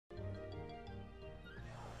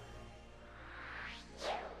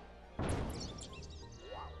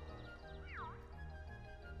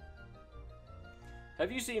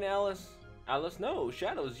Have you seen Alice? Alice, no.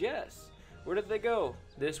 Shadows, yes. Where did they go?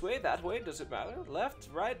 This way, that way, does it matter? Left,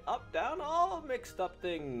 right, up, down, all mixed up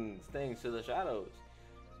things, thanks to the shadows.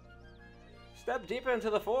 Step deeper into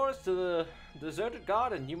the forest to the deserted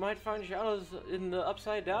garden. You might find shadows in the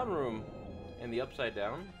upside down room. In the upside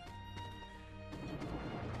down?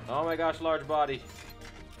 Oh my gosh, large body.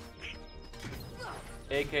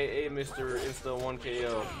 AKA Mr. Insta 1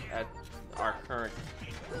 KO at our current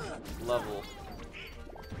level.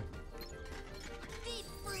 Deep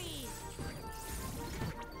freeze.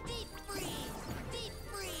 Deep freeze. Deep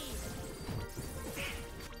freeze.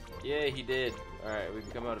 Yeah, he did. Alright, we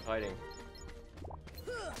can come out of fighting.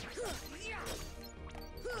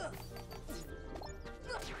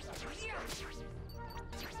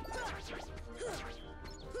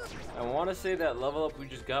 I want to say that level up we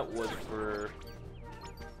just got was for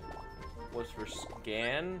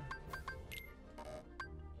scan.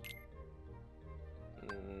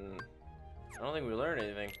 I don't think we learned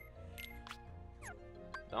anything.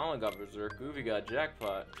 Donald got Berserk, Goofy got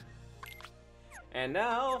Jackpot. And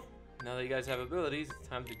now that you guys have abilities, it's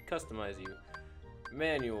time to customize you.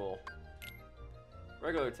 Manual.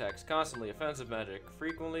 Regular attacks, constantly. Offensive magic,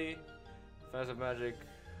 frequently. Offensive magic,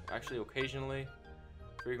 actually occasionally.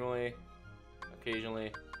 Frequently. Occasionally.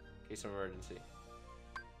 In case of emergency.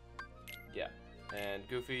 Yeah. And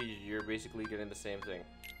Goofy, you're basically getting the same thing.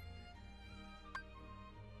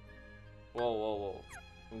 Whoa, whoa, whoa.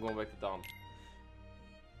 I'm going back to Dom.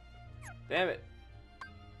 Damn it!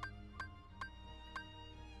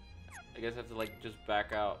 I guess I have to, like, just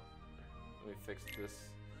back out. Let me fix this.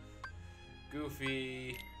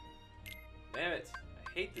 Goofy. Damn it.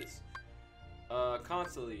 I hate this.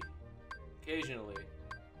 Constantly. Occasionally.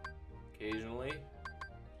 Occasionally.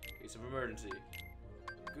 Case of emergency.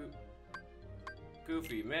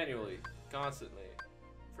 Goofy. Manually. Constantly.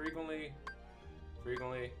 Frequently.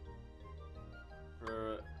 Frequently.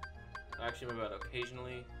 Actually, about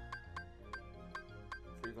occasionally.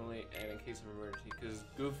 Frequently, and in case of emergency. Because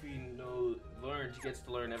Goofy gets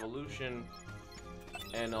to learn evolution.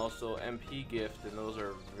 And also MP gift, and those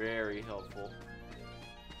are very helpful.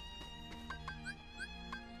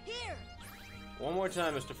 Here. One more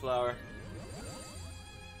time, Mr. Flower.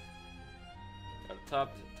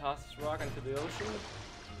 Gotta toss this rock into the ocean.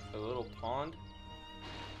 A little pond.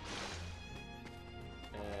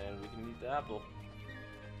 And we can eat the apple.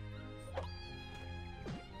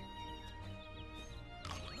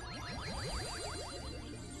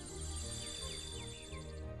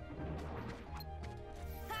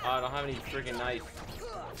 Oh, I don't have any friggin' ice.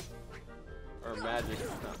 Or magic,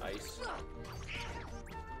 not ice.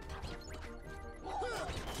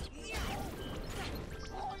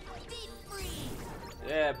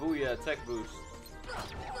 Yeah, booyah, tech boost.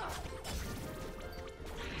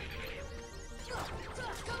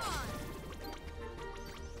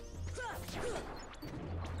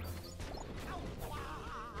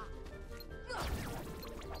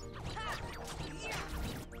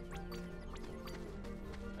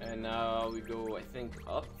 And now we go, I think,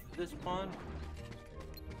 up this pond.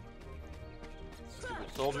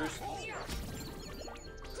 Stupid soldiers.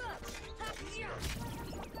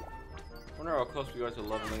 Wonder how close we are to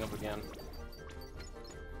leveling up again.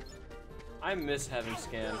 I miss having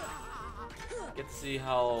scan. Get to see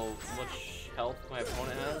how much health my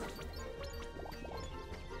opponent has.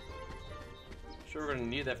 Sure, we're gonna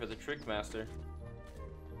need that for the Trickmaster.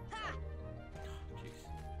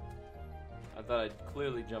 I thought I'd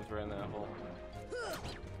clearly jumped right in that hole.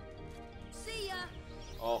 See ya.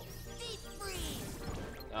 Oh. Deep freeze.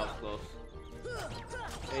 That was close.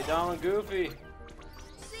 Hey, Donald and Goofy.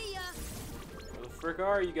 See ya. Where the frick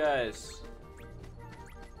are you guys?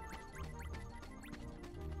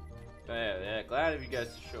 Yeah, glad of you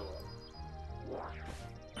guys to show up.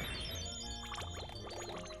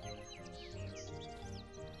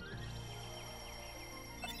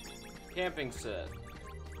 Camping set.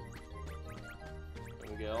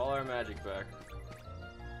 We get all our magic back.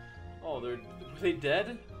 Oh, were they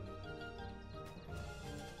dead?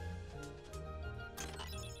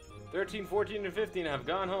 13, 14, and 15 have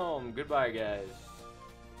gone home. Goodbye, guys.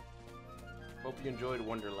 Hope you enjoyed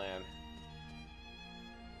Wonderland.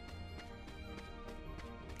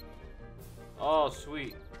 Oh,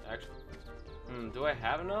 sweet. Actually, do I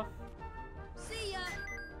have enough? See ya.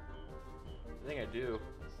 I think I do.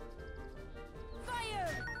 Fire.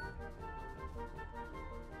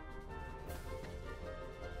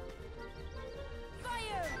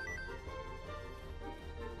 Fire.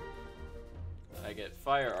 I get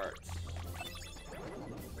fire arts.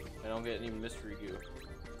 I don't get any mystery goo.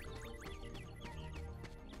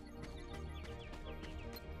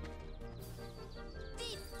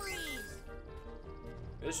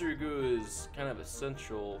 Mystery goo is kind of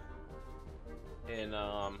essential in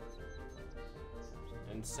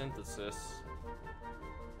synthesis.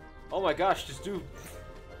 Oh my gosh, just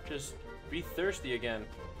be thirsty again.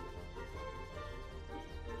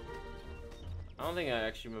 I don't think I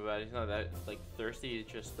actually move out. He's not that like thirsty. He's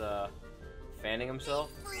just fanning himself.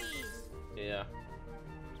 Yeah.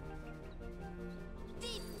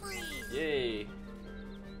 Yay.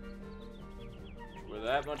 We're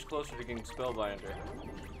that much closer to getting Spellbinder.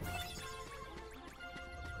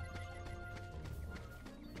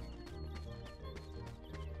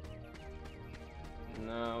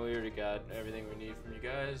 No, we already got everything we need from you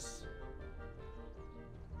guys.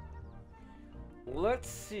 Let's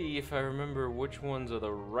see if I remember which ones are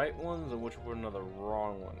the right ones and which one are the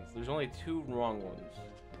wrong ones. There's only 2 wrong ones.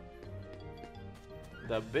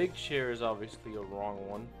 The big chair is obviously a wrong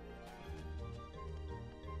one.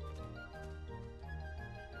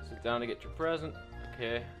 Sit down to get your present.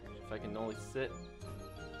 Okay, if I can only sit.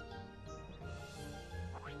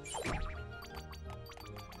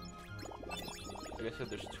 Like I said,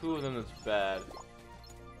 there's 2 of them that's bad.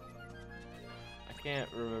 I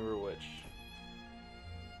can't remember which.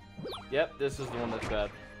 Yep, this is the one that's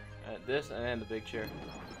bad. This and the big chair.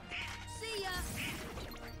 See ya.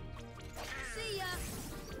 See ya.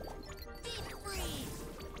 Deep freeze.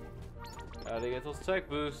 They get those tech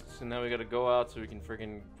boosts, and now we gotta go out so we can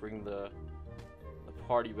freaking bring the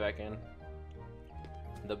party back in.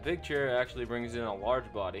 The big chair actually brings in a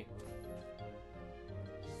large body.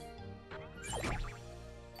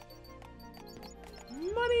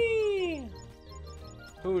 Money!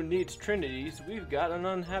 Who needs trinities? We've got an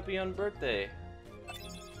unhappy unbirthday.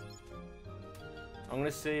 I'm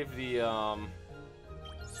gonna save the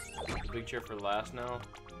big chair for last now.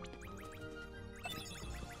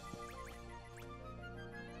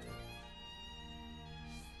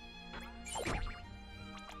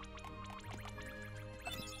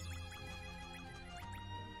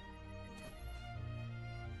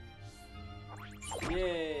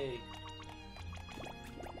 Yay!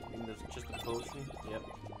 And that's just a potion. Yep.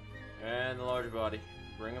 And the large body.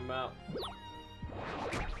 Bring him out.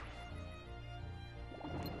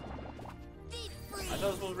 I thought I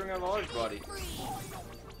was supposed to bring out the large body.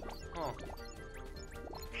 Huh.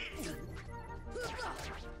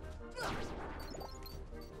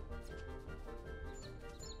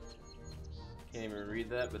 Can't even read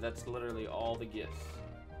that, but that's literally all the gifts.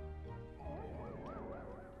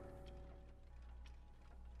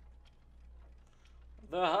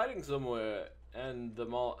 They're hiding somewhere, and the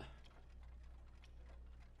mall.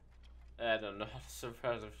 I don't know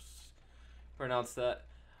how to pronounce that.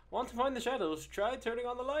 Want to find the shadows? Try turning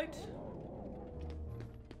on the light.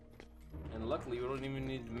 And luckily, we don't even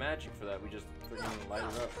need magic for that. We just freaking light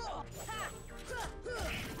it up.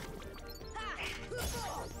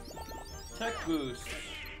 Tech boost.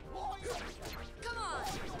 Come on.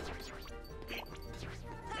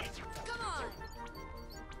 Come on.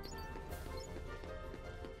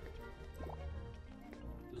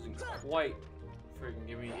 Doesn't quite freaking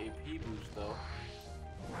give me AP boost though.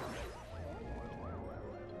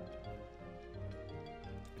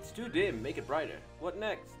 It's too dim. Make it brighter. What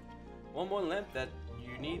next? One more lamp that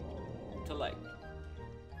you need to light.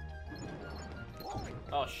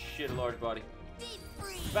 Oh shit! A large body.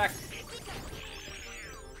 Back.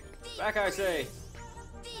 Back, I say.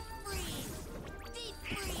 Deep freeze. Deep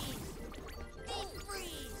freeze. Deep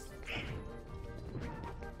freeze.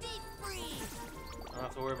 Deep freeze. I don't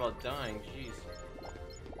have to worry about dying. Jeez.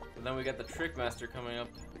 But then we got the Trickmaster coming up.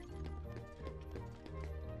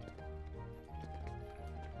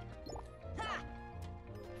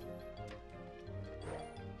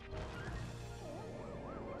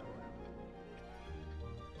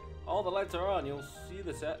 All the lights are on. You'll see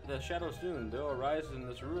the shadow soon. They'll arise in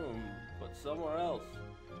this room, but somewhere else.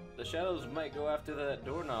 The shadows might go after that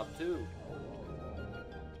doorknob too.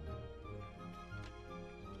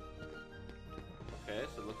 Okay,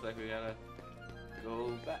 so it looks like we gotta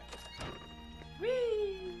go back.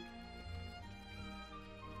 Whee!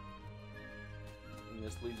 And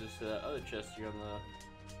this leads us to that other chest here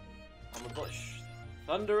on the bush.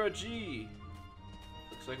 Thunder a G.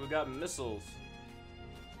 Looks like we got missiles.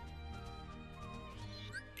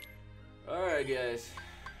 Alright guys,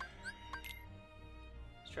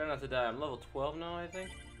 let's try not to die. I'm level 12 now, I think.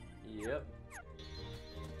 Yep.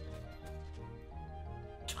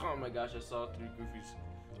 Oh my gosh, I saw through Goofy's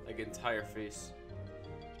like entire face.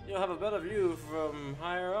 You'll have a better view from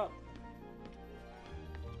higher up.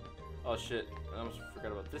 Oh shit, I almost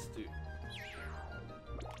forgot about this dude.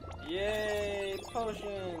 Yay,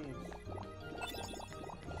 potions!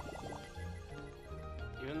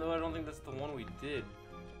 Even though I don't think that's the one we did.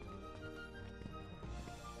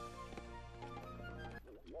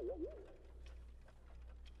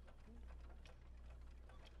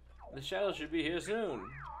 The shadows should be here soon.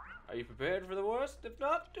 Are you prepared for the worst? If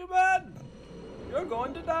not, too bad. You're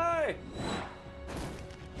going to die.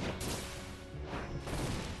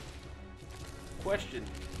 Question.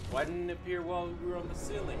 Why didn't it appear while we were on the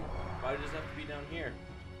ceiling? Why does it have to be down here?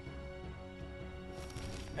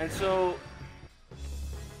 And so...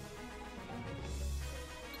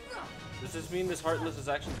 does this mean this Heartless is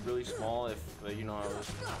actually really small if, you know,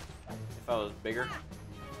 if I was bigger?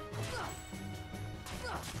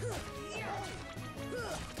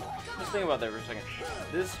 Just think about that for a second.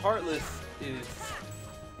 This Heartless is,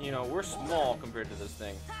 you know, we're small compared to this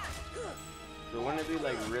thing. So wouldn't it be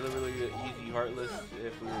like really easy Heartless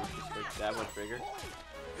if we were just like that much bigger?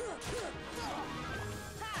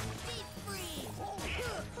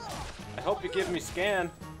 I hope you give me scan.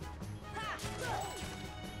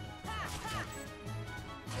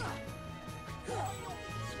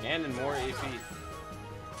 Scan and more AP.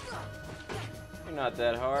 You're not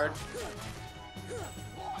that hard.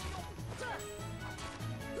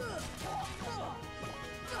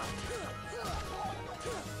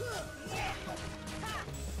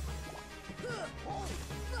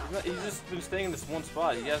 He's just been staying in this one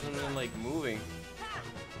spot. He hasn't been like moving.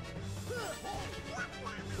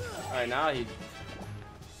 Alright, now he...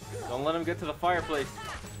 don't let him get to the fireplace.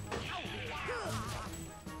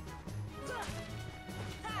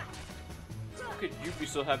 How could you be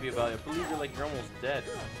so happy about it? I believe you're almost dead.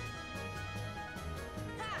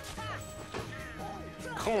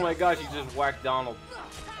 Oh my gosh, he just whacked Donald.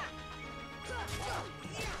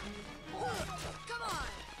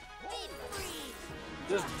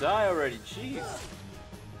 Just die already, jeez.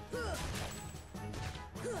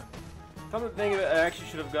 Come to think of it, I actually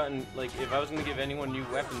should have gotten, like, if I was going to give anyone new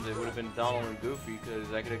weapons, it would have been Donald and Goofy,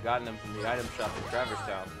 because I could have gotten them from the item shop in Traverse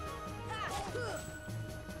Town.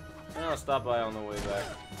 And I'll stop by on the way back.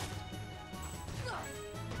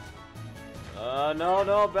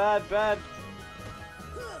 No, bad.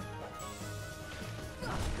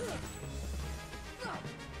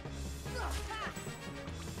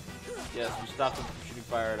 Yes, we stopped him from shooting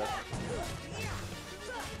fire at us.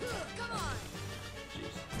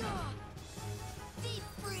 Jeez.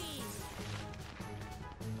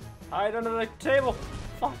 Hide under the table.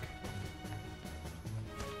 Fuck.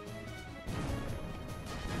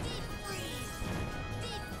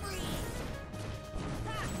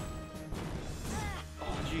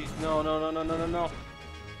 Oh jeez, no.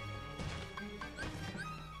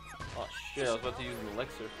 Oh shit, I was about to use an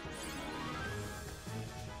elixir.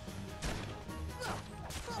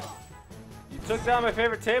 You took down my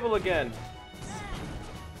favorite table again.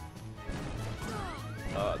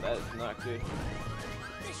 Oh, that is not good.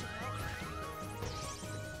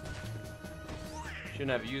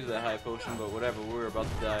 Shouldn't have used that high potion, but whatever, we were about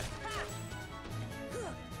to die.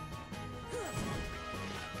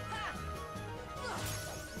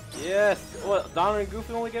 Yes! What, Donald and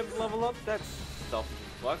Goofy only get level up? That's selfish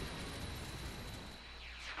as fuck.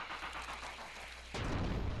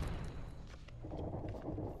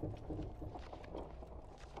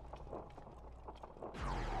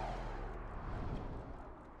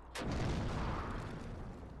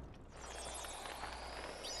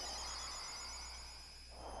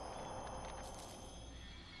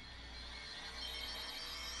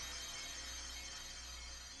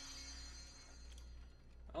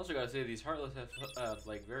 I also gotta say, these Heartless have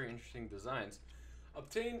like very interesting designs.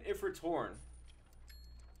 Obtain if return.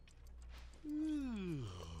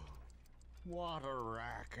 What a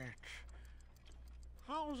racket.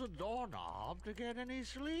 How's a doorknob to get any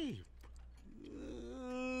sleep?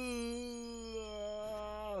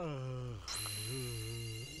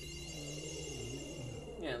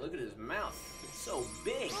 Yeah, look at his mouth. It's so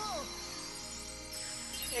big.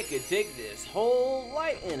 It could take this whole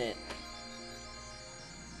light in it.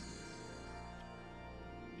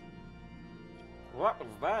 What was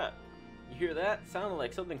that? You hear that? Sounded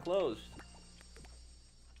like something closed.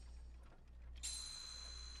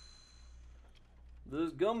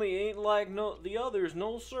 This gummy ain't like the others,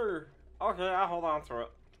 no sir. Okay, I'll hold on to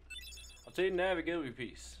it. I'll take Navi Gummy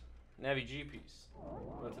piece. Navi G piece.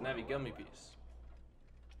 Well, it's a Navi Gummy piece.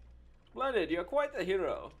 Splendid, you're quite the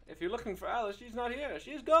hero. If you're looking for Alice, she's not here.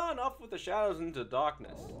 She's gone off with the shadows into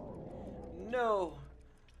darkness. No.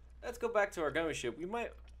 Let's go back to our gummy ship. We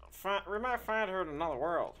might find her in another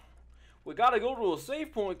world. We gotta go to a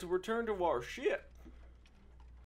save point to return to our ship.